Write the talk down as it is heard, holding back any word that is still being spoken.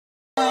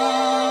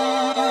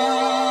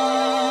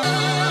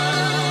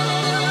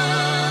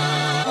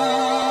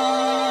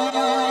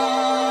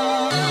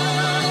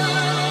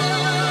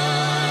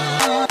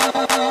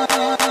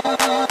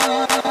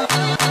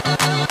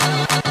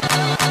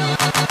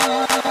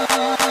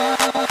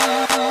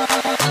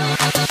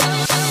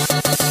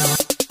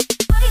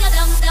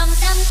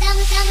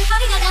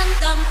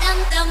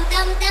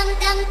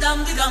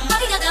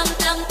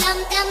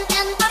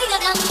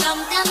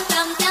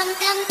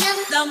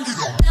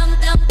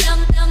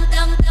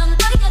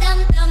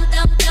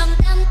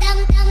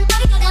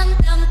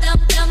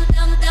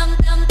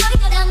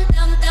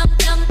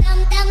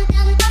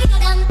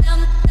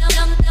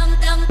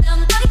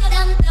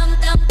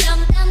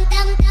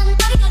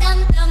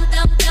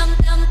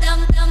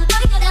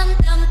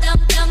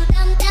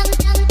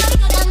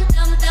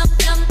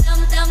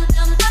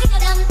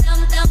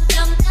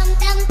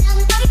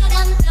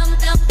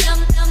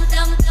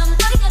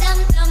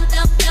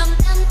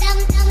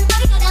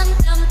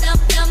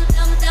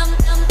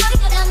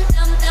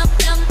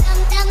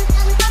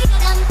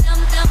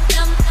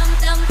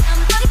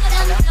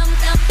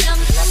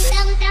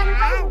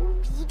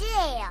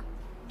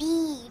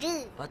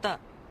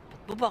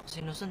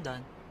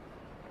sinusundan.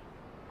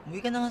 Umuwi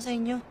ka na nga sa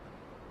inyo.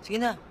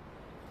 Sige na.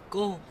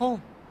 Go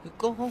home. You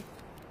go home.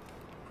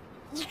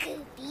 이거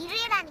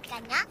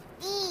미르라니까요.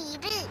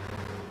 미르.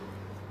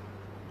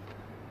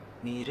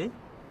 미르?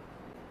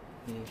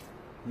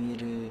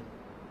 미르.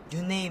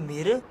 You name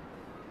미르?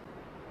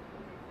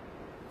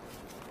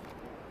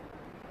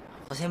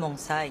 ako si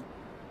Mongsai.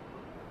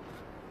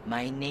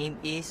 My name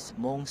is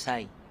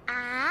Mongsai.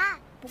 아,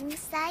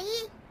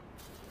 몽사이?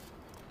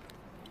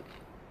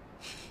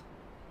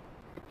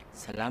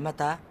 Salamat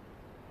ha.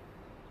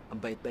 Ang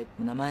bait-bait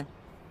mo naman.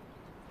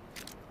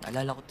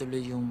 Naalala ko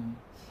tuloy yung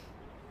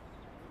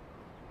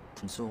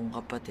bunso kong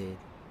kapatid.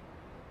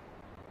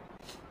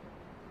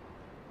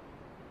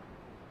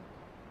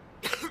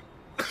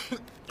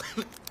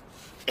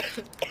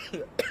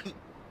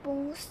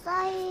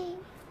 몽사이,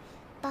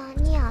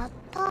 많이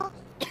아파?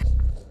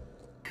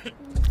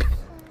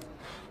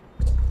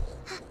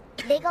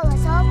 내가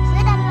와서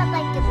구해달라고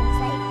할게,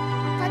 몽사이.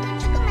 아파도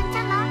조금만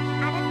참아,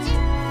 알았지?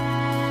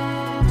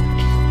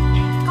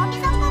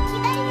 거기서 꼭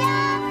기다려.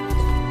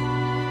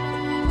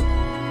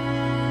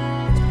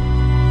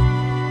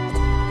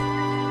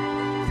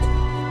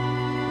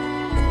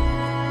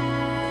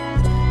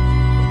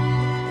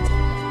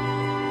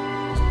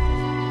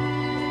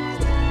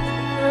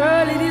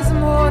 Early this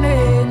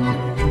morning,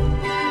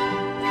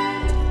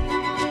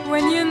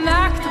 when you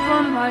knocked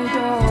upon my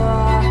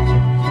door.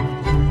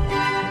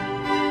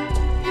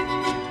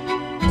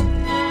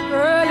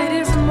 Early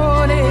this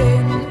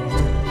morning,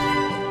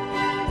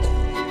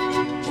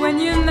 when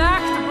you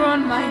knocked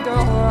upon my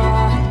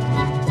door.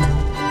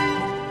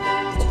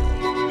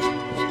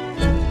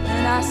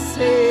 And I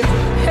say,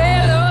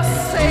 hello,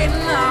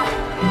 Satan,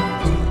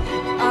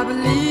 I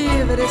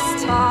believe it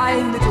is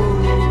time to go.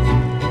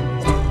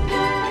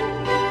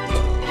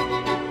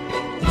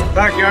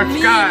 Backyard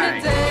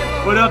Sky.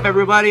 What up,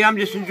 everybody? I'm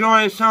just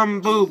enjoying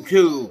some boob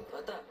tube.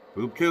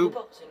 Boob tube?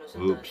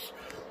 Oops.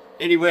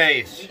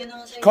 Anyways,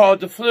 it's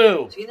called the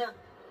flu.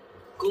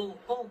 Go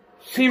home.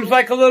 Seems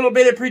like a little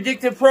bit of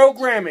predictive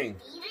programming.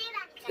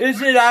 Is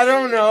it? I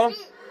don't know.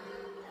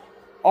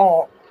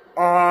 Oh,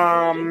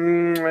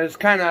 it's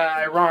kind of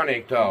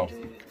ironic, though.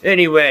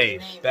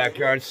 Anyways,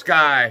 Backyard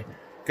Sky.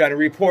 Gotta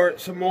report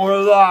some more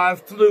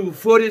live flu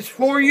footage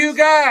for you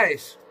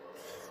guys.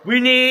 We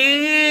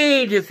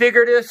need to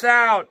figure this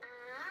out.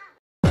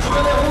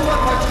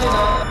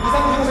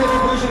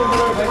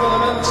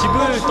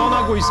 집을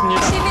떠나고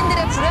있습니다.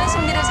 시민들의 불안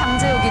심리를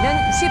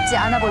잠재우기는 쉽지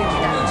않아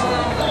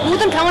보입니다.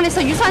 모든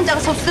병원에서 유사한 자가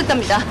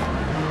접수됐답니다.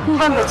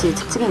 홍반배치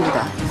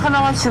특징입니다.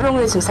 사망은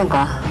주병의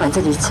증상과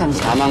완전히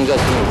일치합니다. 사망자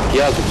수는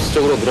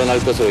기하급수적으로 늘어날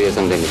것으로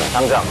예상됩니다.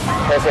 당장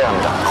폐쇄해야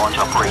합니다. Launch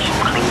operation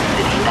clean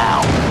city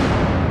now.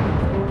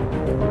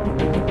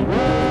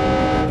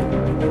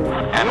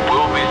 And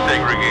will be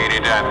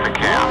segregated at the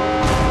camp.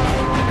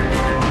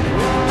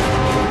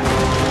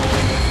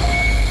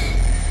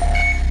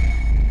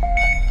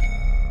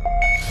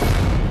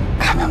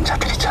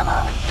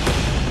 감염자들이잖아.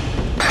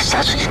 다시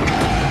다 죽일게.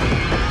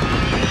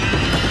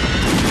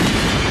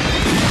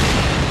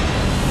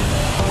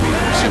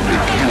 Simply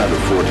cannot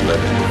afford to let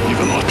it.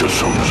 이건 어쩔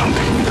수 없는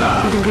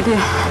선택입니다. 우리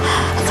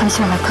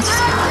잠시만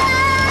핥아주세요.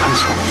 한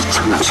손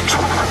 2,000명씩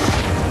쳐먹었다.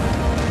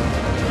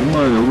 엄마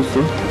왜 여기 있어?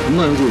 엄마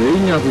여기 왜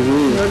있냐고.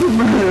 야 정말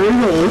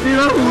여기가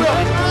어디라고.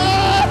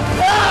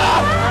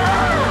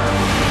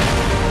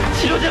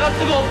 치료제 같은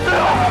거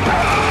없어요.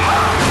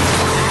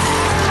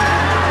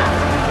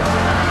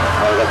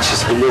 말같이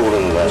살려고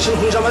그러는 거야. 당신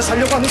혼자만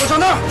살려고 하는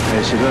거잖아.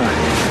 애식은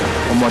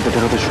엄마한테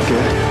데려다 줄게.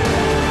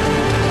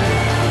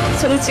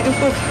 저는 지금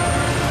꼭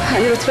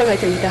안으로 들어가야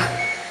됩니다.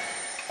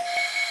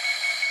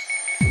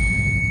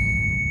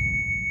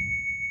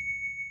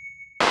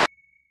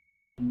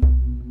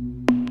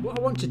 What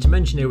I wanted to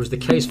mention here was the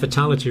case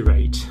fatality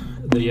rate,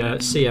 the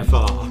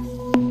CFR,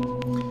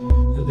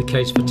 the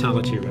case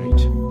fatality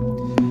rate.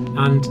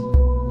 And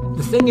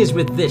the thing is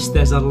with this,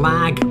 there's a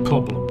lag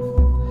problem.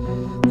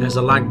 There's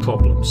a lag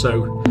problem.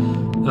 So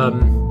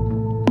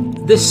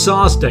this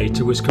SARS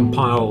data was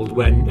compiled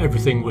when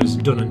everything was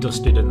done and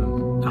dusted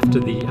and after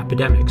the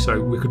epidemic, so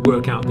we could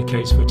work out the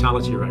case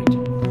fatality rate.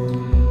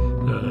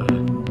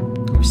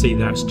 We see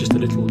there it's just a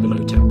little below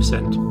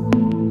 10%.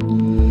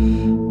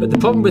 But the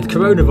problem with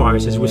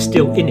coronavirus is we're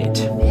still in it.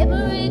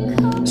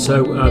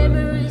 So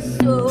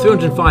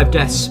 305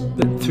 deaths,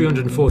 but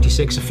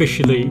 346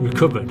 officially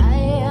recovered.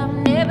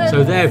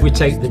 So there, if we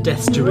take the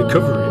deaths to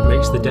recovery, it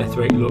makes the death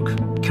rate look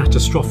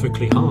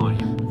catastrophically high.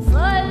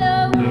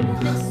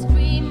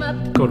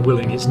 God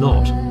willing, it's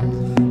not.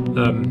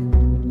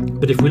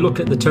 But if we look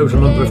at the total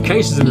number of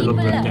cases and the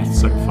number of deaths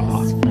so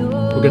far,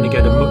 we're going to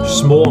get a much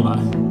smaller,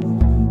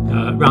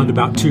 around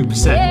about 2%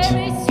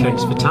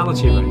 case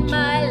fatality rate.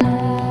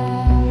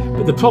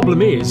 But the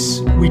problem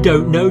is, we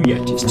don't know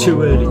yet. It's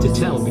too early to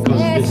tell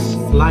because of this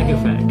lag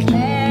effect.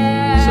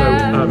 So,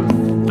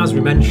 as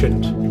we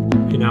mentioned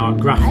in our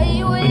graph,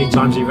 many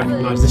times you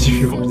recognise this if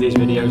you've watched these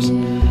videos.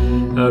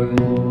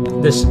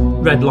 This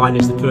red line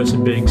is the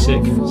person being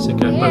sick,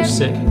 most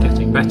sick,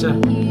 getting better.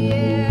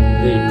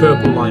 The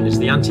purple line is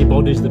the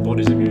antibodies, the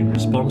body's immune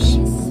response.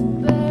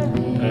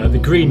 the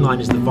green line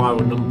is the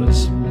viral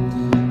numbers.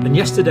 And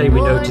yesterday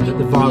we noted that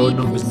the viral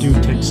numbers do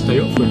tend to stay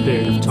up for a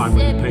period of time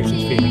when the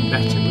patient's feeling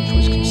better, which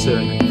was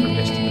concerning from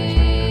yesterday's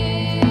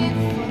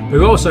video.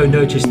 We also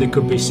noticed there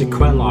could be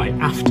sequelae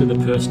after the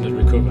person had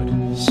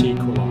recovered,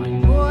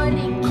 sequelae,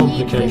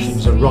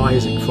 complications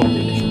arising from the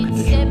initial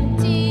condition.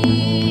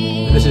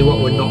 And this is what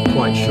we're not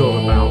quite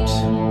sure about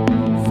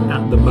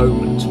at the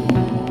moment.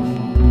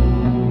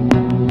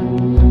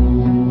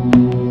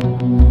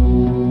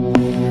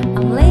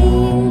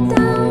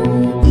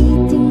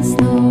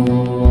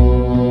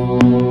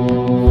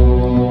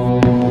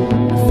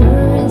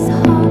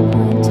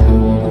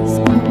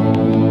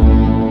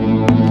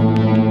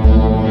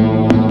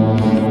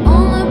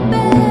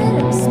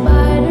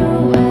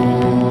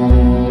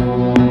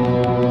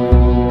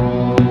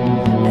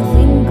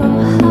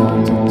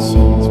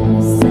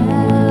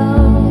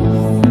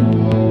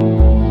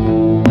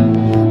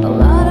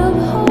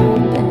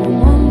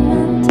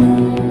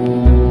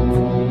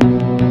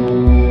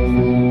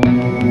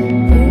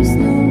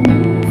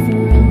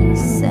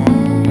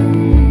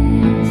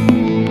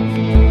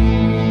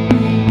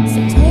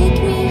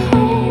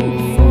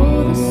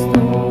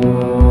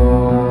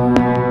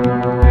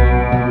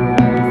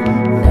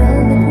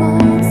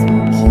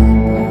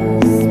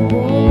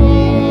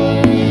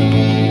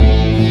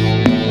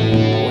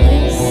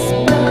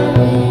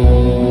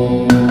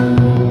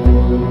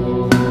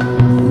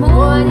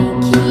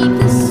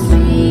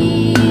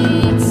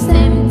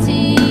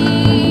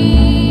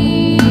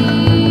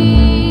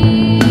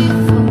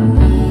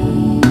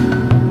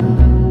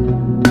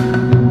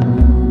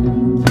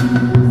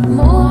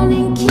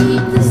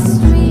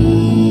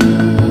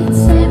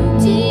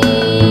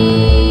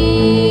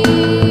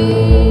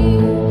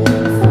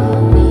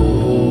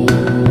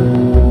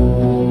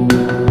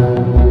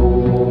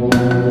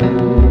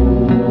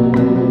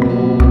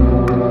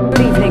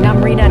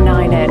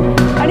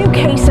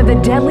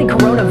 deadly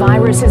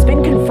coronavirus has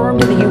been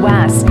confirmed in the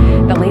U.S.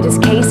 The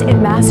latest case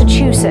in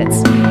Massachusetts.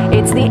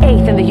 It's the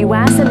 8th in the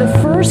U.S. and the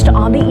first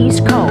on the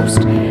East Coast.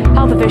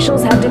 Health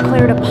officials have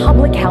declared a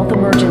public health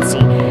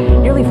emergency.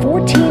 Nearly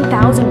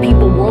 14,000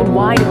 people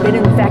worldwide have been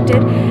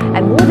infected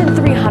and more than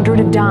 300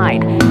 have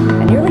died.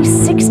 And nearly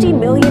 60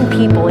 million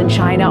people in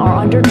China are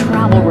under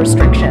travel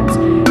restrictions.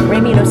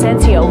 Remy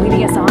Inocencio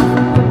leading us off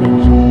from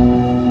Beijing.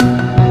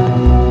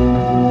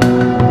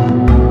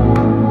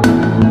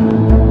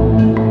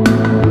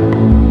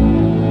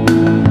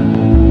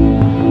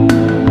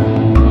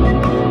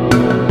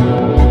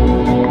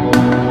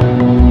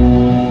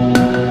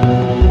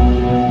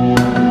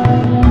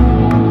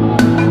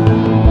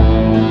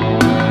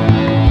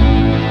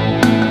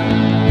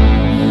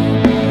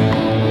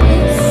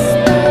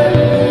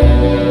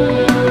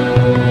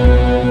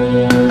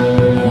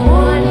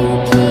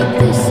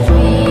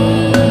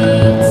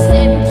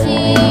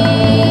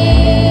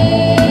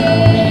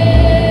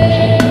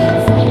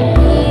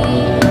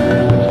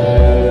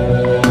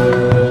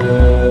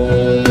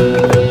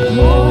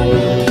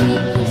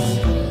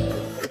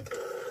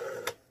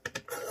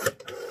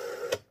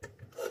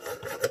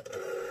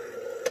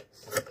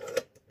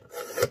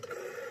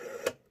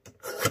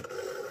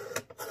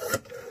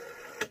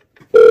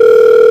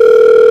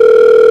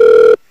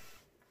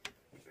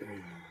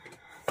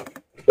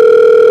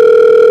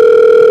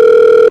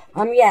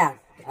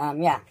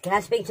 Yeah. Can I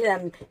speak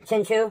to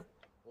Chen Chu?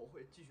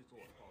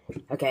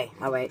 Okay,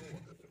 I'll wait.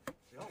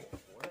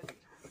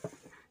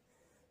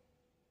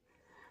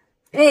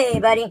 Hey,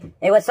 buddy.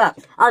 Hey, what's up?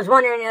 I was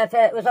wondering if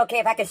it was okay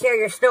if I could share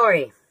your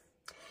story.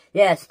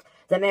 Yes,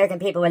 the American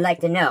people would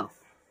like to know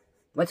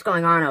what's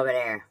going on over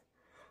there.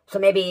 So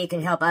maybe you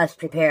can help us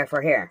prepare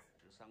for here.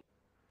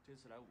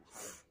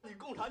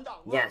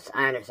 Yes,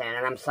 I understand,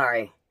 and I'm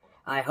sorry.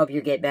 I hope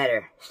you get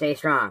better. Stay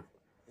strong.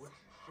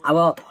 I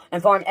will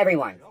inform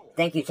everyone.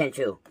 Thank you, Chen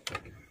Chu.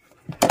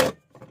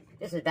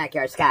 This is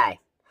Backyard Sky.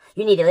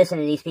 You need to listen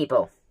to these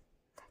people.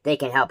 They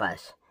can help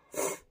us.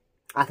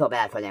 I feel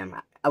bad for them.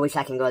 I wish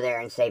I can go there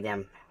and save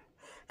them.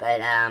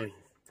 But,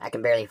 I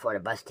can barely afford a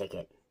bus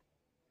ticket.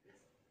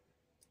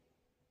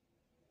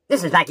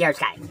 This is Backyard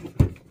Sky.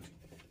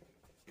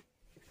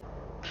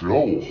 只要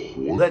我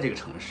活在这个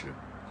城市，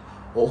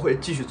我会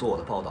继续做我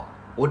的报道。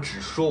我只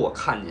说我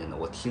看见的，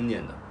我听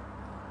见的。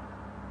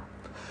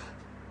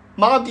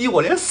妈逼，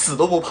我连死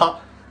都不怕。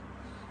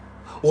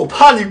我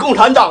怕你共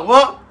产党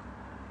吗？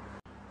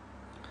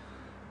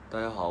大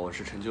家好，我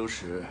是陈秋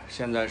实，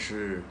现在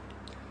是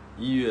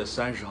1月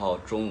30号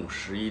中午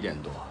11点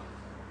多。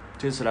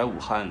这次来武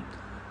汉，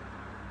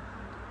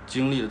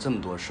经历了这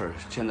么多事儿，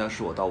现在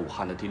是我到武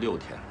汉的第6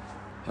天。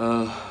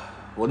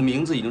我的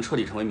名字已经彻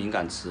底成为敏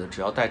感词，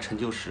只要带陈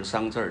秋实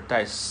3个字儿，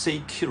带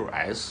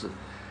CQS，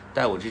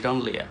 带我这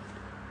张脸，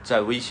在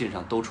微信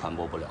上都传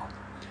播不了。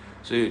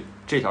所以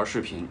这条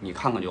视频你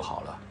看看就好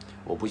了。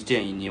我不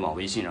建议你往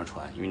微信上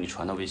传，因为你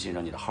传到微信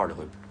上，你的号就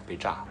会被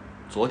炸。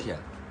昨天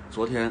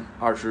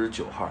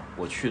29号，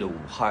我去的武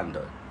汉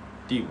的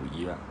第5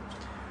医院。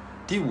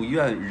第5医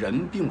院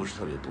人并不是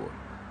特别多，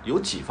有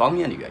几方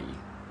面的原因。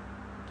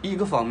一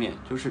个方面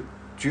就是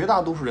绝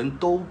大多数人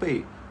都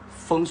被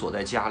封锁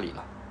在家里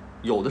了，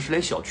有的是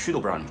连小区都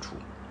不让你出。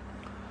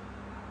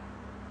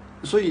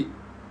所以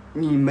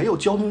你没有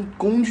交通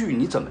工具，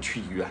你怎么去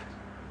医院？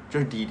这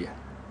是第一点。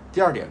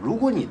第二点，如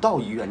果你到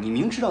医院，你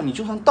明知道你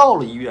就算到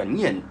了医院，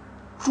你也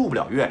住不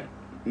了院，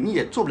你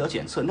也做不了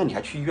检测，那你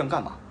还去医院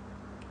干嘛？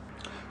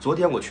昨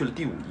天我去了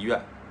第五医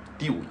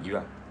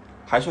院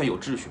还算有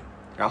秩序。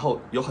然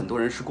后有很多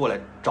人是过来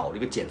找这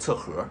个检测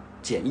盒、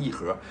检疫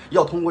盒，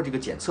要通过这个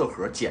检测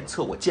盒检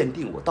测我，鉴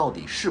定我到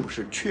底是不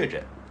是确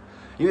诊。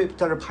因为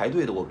在这排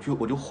队的，我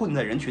就混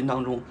在人群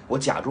当中，我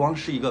假装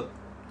是一个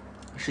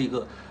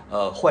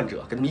患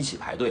者，跟他们一起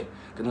排队，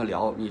跟他们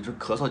聊，你这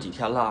咳嗽几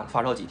天了，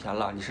发烧几天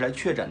了，你是来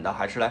确诊的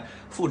还是来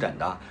复诊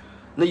的？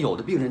那有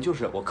的病人就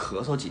是我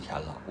咳嗽几天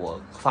了，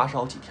我发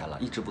烧几天了，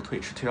一直不退，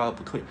吃退烧药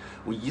不退，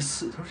我疑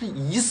似，他说是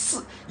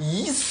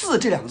疑似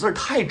这两个字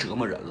太折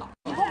磨人了。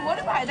我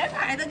的排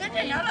的跟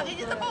这样了，给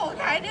你怎么我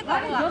开的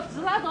吧？你就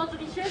知道到这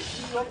里显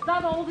示，知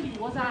道到我这里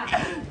我噻。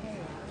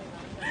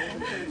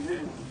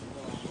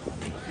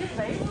你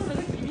背后那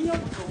个地名要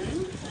不中？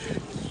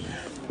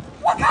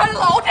我靠，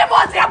老的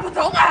么子也不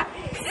中啊！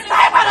你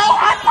再把老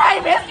汉抬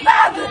没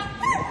啥子，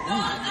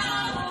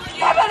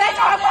再把那个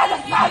把这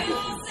啥子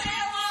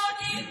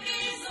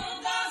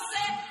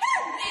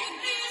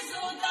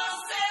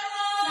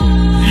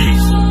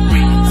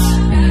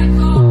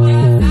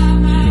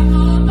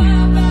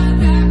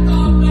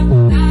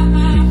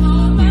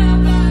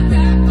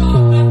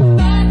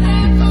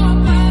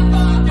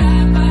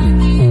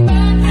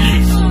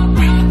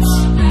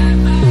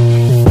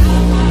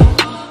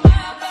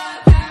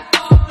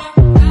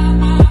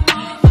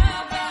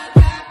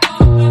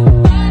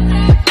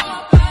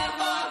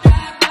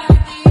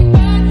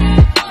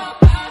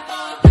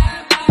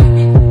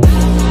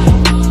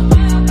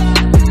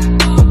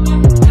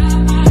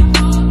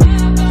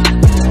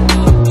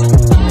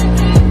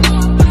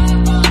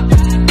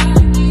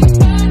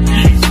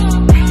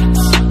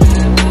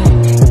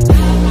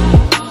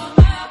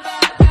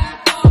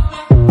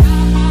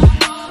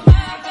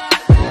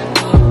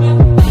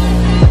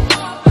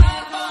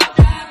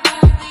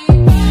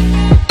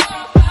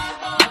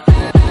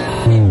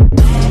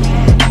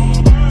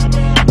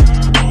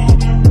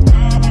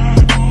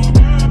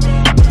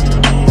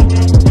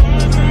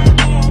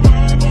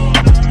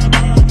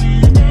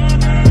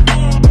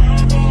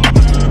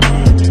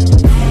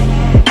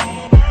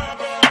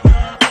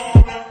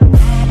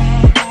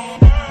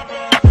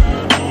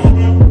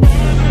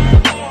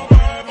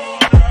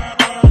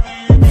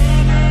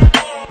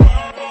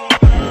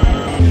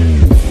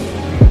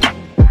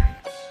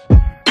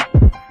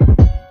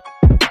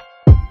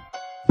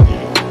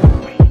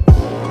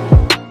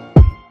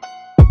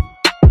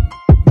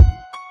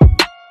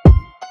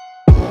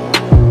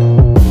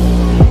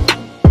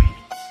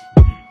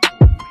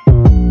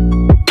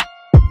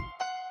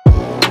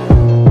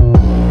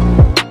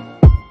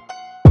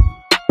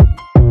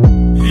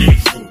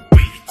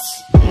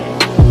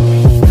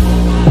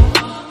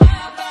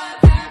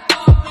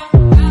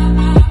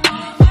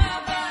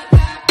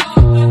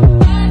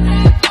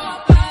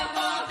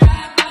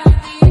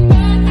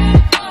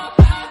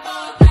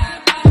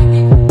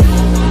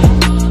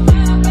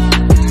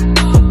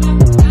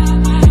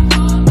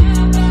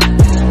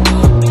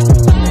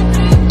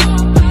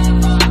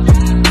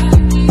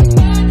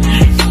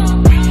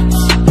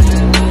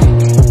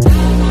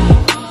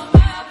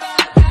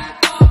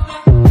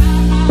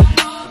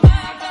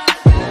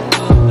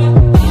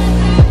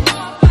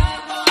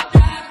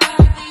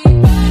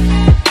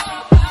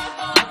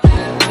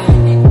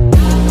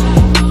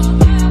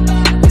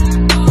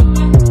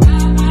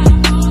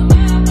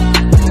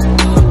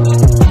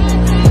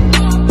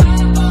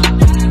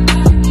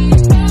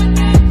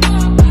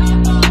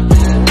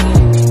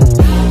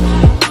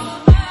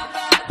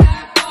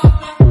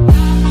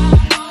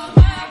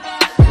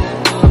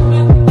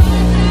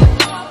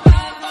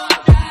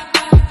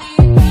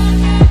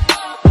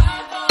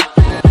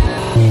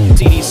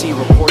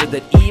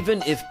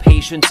？Even if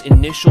patients'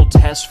 initial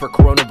tests for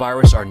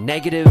coronavirus are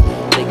negative,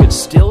 they could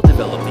still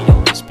develop the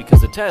illness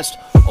because the test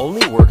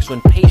only works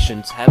when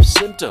patients have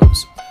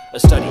symptoms. A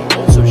study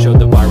also showed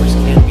the virus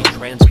can be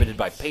transmitted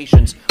by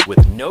patients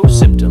with no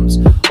symptoms.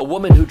 A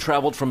woman who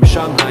traveled from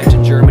Shanghai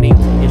to Germany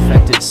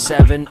infected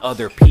 7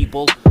 other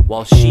people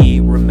while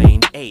she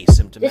remained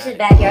asymptomatic. This is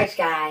Backyard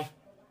Sky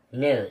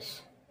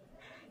News.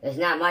 There's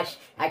not much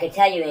I can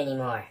tell you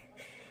anymore.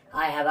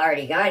 I have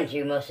already gone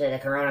through most of the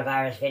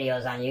coronavirus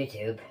videos on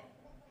YouTube.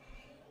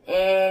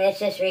 And it's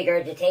just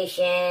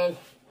regurgitation,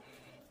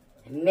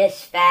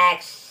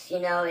 misfacts,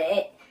 you know,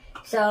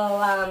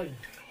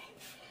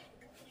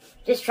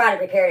 just try to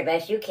prepare the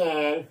best you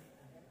can.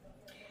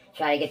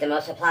 Try to get the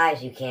most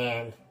supplies you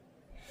can.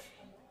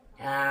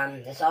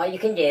 That's all you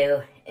can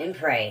do, and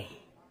pray.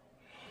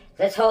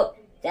 Let's hope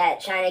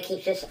that China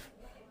keeps us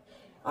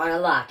on a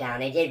lockdown.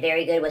 They did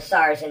very good with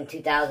SARS in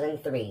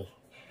 2003.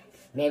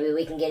 Maybe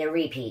we can get a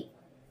repeat.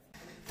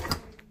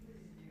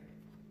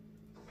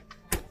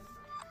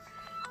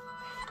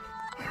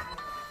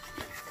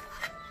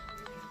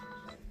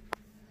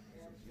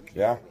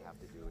 Yeah?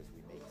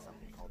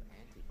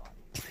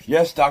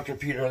 Yes, Dr.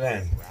 Peter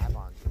Lin.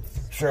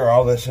 Sure,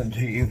 I'll listen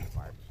to you.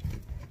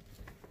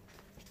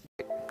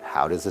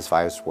 How does this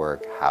virus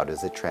work? How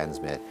does it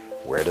transmit?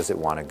 Where does it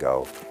want to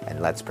go?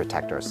 And let's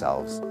protect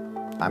ourselves.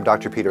 I'm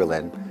Dr. Peter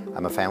Lin.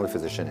 I'm a family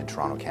physician in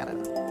Toronto,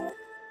 Canada.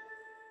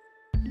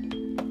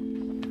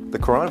 The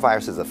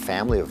coronavirus is a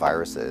family of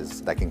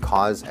viruses that can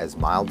cause as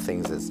mild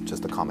things as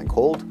just a common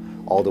cold,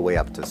 all the way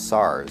up to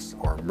SARS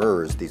or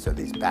MERS. These are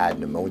these bad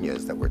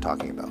pneumonias that we're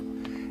talking about.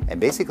 And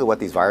basically what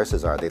these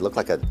viruses are, they look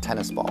like a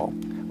tennis ball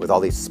with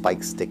all these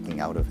spikes sticking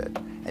out of it.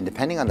 And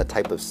depending on the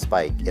type of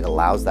spike, it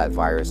allows that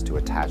virus to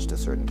attach to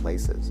certain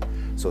places.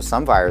 So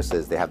some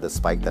viruses, they have the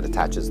spike that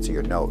attaches to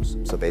your nose.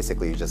 So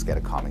basically you just get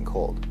a common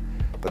cold.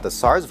 But the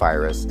SARS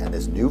virus and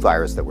this new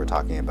virus that we're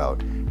talking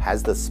about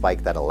has the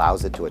spike that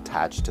allows it to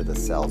attach to the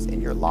cells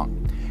in your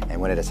lung.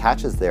 And when it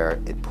attaches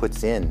there, it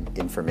puts in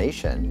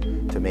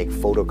information to make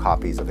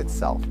photocopies of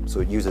itself. So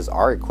it uses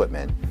our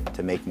equipment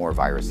to make more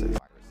viruses.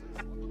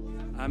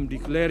 I'm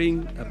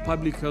declaring a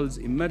public health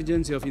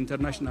emergency of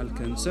international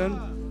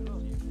concern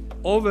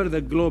over the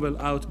global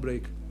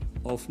outbreak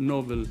of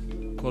novel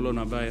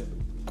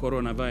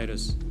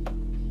coronavirus.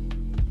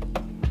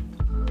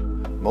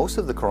 Most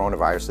of the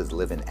coronaviruses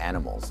live in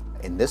animals.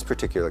 In this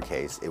particular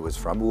case, it was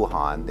from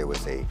Wuhan. There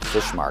was a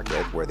fish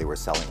market where they were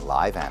selling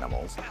live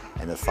animals.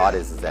 And the thought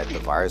is that the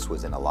virus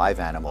was in a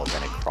live animal,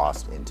 then it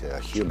crossed into a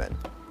human.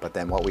 But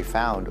then what we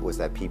found was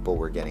that people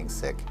were getting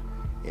sick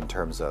in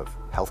terms of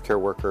healthcare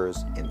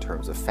workers, in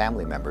terms of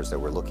family members that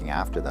were looking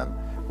after them,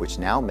 which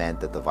now meant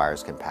that the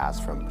virus can pass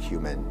from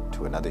human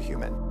to another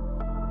human.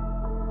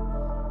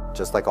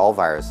 Just like all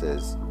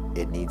viruses,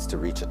 it needs to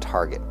reach a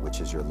target,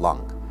 which is your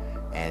lung.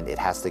 And it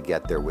has to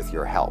get there with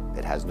your help.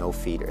 It has no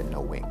feet and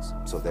no wings.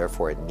 So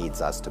therefore it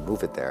needs us to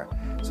move it there.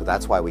 So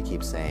that's why we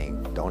keep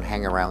saying, don't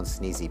hang around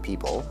sneezy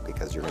people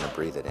because you're gonna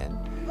breathe it in.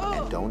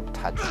 And don't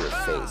touch your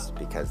face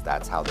because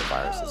that's how the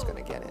virus is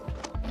gonna get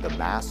in. The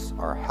masks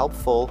are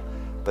helpful,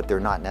 but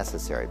they're not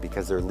necessary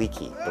because they're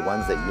leaky. The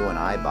ones that you and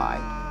I buy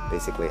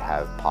basically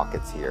have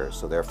pockets here,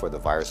 so therefore the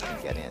virus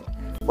can get in.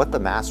 What the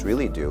masks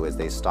really do is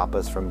they stop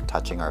us from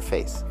touching our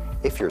face.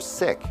 If you're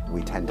sick,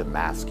 we tend to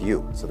mask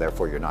you, so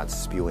therefore you're not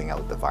spewing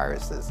out the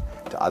viruses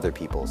to other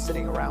people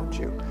sitting around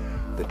you.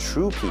 The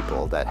true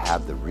people that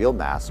have the real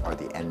masks are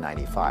the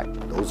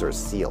N95. Those are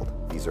sealed.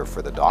 These are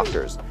for the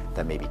doctors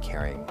that may be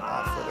caring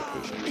for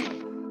the patients.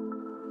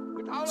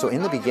 So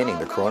in the beginning,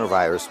 the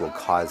coronavirus will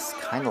cause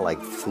kind of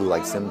like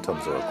flu-like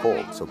symptoms or a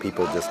cold. So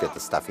people just get the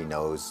stuffy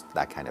nose,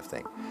 that kind of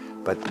thing.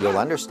 But you'll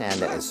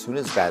understand that as soon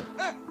as that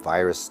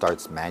virus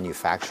starts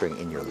manufacturing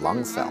in your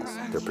lung cells,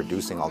 they're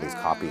producing all these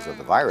copies of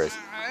the virus,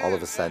 all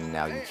of a sudden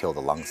now you kill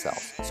the lung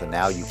cells. So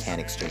now you can't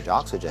exchange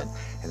oxygen.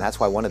 And that's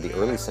why one of the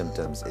early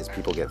symptoms is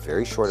people get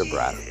very short of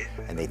breath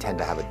and they tend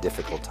to have a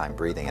difficult time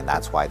breathing, and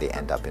that's why they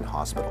end up in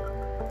hospital.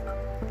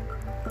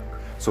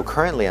 So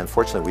currently,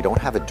 unfortunately, we don't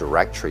have a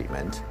direct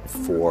treatment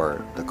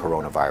for the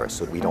coronavirus.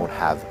 So we don't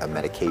have a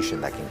medication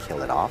that can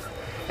kill it off.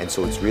 And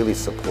so it's really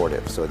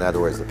supportive. So in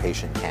other words, the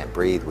patient can't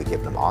breathe, we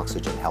give them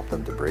oxygen, help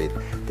them to breathe.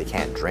 They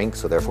can't drink,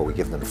 so therefore we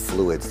give them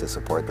fluids to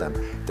support them.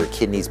 Their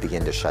kidneys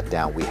begin to shut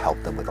down, we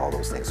help them with all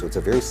those things. So it's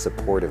a very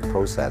supportive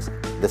process.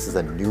 This is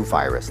a new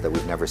virus that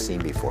we've never seen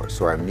before.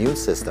 So our immune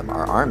system,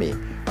 our army,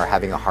 are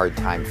having a hard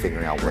time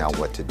figuring out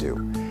what to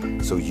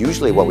do. So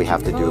usually what we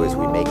have to do is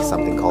we make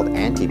something called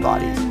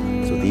antibodies.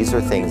 So these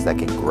are things that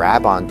can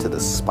grab onto the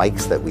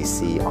spikes that we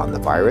see on the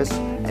virus,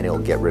 and it'll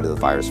get rid of the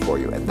virus for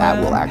you, and that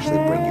will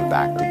actually bring you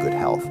back to good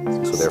health.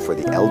 So therefore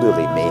the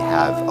elderly may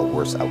have a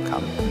worse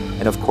outcome.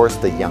 And of course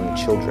the young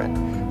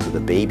children, so the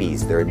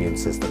babies, their immune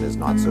system is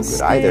not so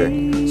good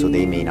either, so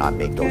they may not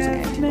make those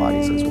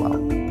antibodies as well.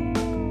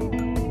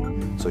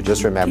 So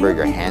just remember,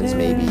 your hands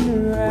may be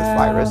with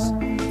virus.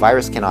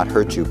 Virus cannot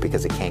hurt you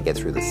because it can't get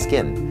through the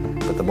skin,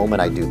 but the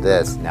moment I do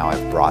this, now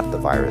I've brought the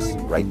virus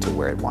right to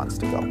where it wants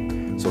to go.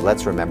 So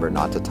let's remember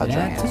not to touch our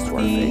hands to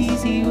our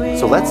face.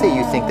 So let's say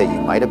you think that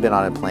you might have been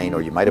on a plane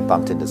or you might have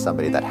bumped into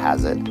somebody that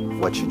has it.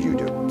 What should you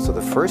do? So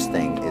the first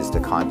thing is to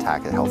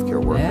contact a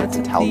healthcare worker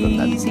to tell them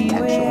that potentially you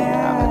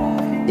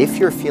have it. If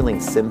you're feeling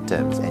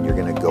symptoms and you're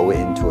going to go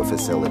into a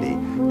facility,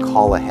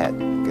 call ahead.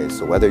 Okay,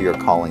 so whether you're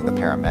calling the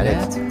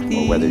paramedics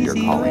or whether you're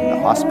calling the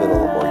hospital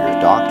or your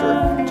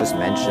doctor, just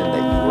mention that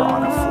you were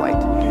on a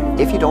flight.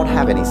 If you don't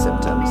have any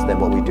symptoms, then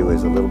what we do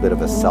is a little bit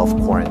of a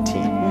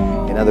self-quarantine.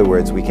 In other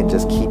words, we can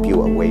just keep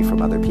you away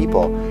from other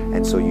people,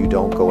 and so you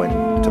don't go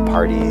into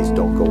parties,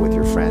 don't go with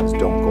your friends,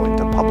 don't go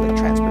into public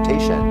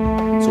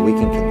transportation. So we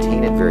can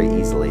contain it very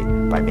easily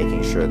by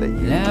making sure that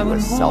you do a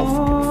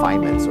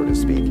self-confinement, so to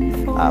speak,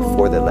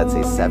 for the, let's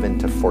say, 7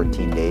 to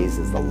 14 days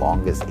is the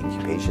longest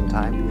incubation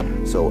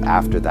time. So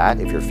after that,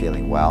 if you're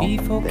feeling well, then you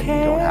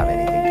don't have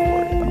anything to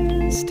worry about.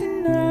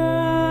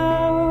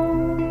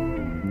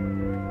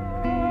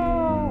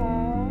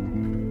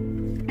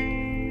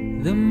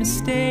 The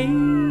mistake